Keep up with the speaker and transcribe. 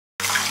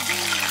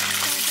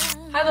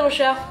Hi, little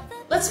chef.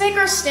 Let's make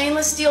our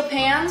stainless steel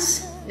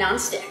pans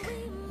non-stick.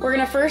 We're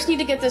gonna first need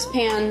to get this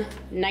pan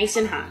nice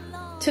and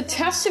hot. To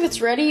test if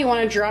it's ready, you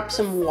wanna drop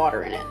some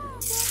water in it.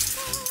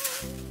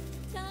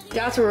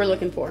 That's what we're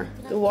looking for,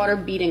 the water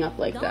beating up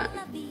like that.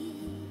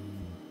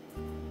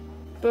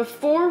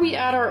 Before we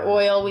add our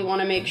oil, we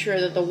wanna make sure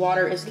that the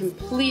water is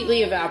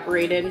completely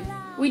evaporated.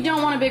 We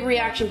don't want a big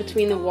reaction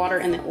between the water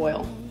and the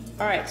oil.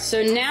 All right,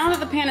 so now that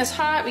the pan is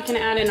hot, we can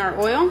add in our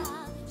oil.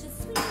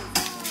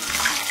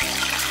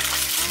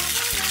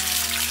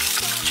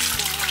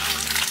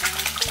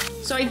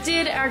 So I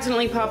did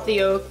accidentally pop the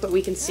yolk, but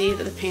we can see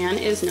that the pan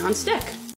is non-stick.